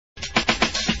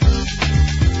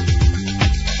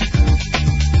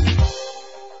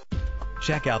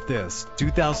Check out this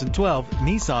 2012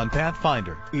 Nissan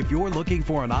Pathfinder. If you're looking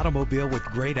for an automobile with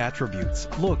great attributes,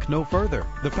 look no further.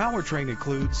 The powertrain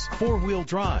includes four-wheel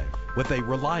drive with a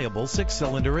reliable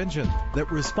 6-cylinder engine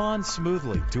that responds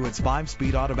smoothly to its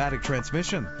 5-speed automatic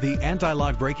transmission. The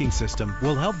anti-lock braking system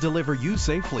will help deliver you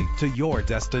safely to your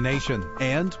destination.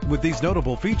 And with these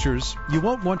notable features, you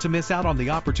won't want to miss out on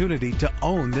the opportunity to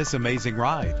own this amazing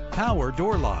ride. Power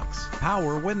door locks,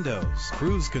 power windows,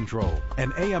 cruise control,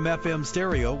 an AM/FM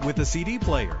stereo with a CD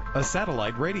player, a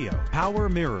satellite radio, power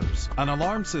mirrors, an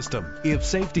alarm system. If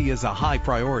safety is a high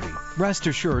priority, rest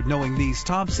assured knowing these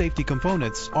top safety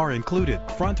components are included: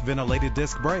 front ventilated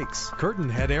disc brakes, curtain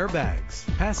head airbags,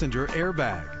 passenger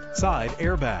airbag, side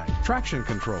airbag, traction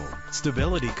control,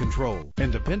 stability control,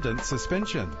 independent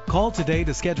suspension. Call today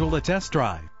to schedule a test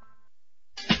drive.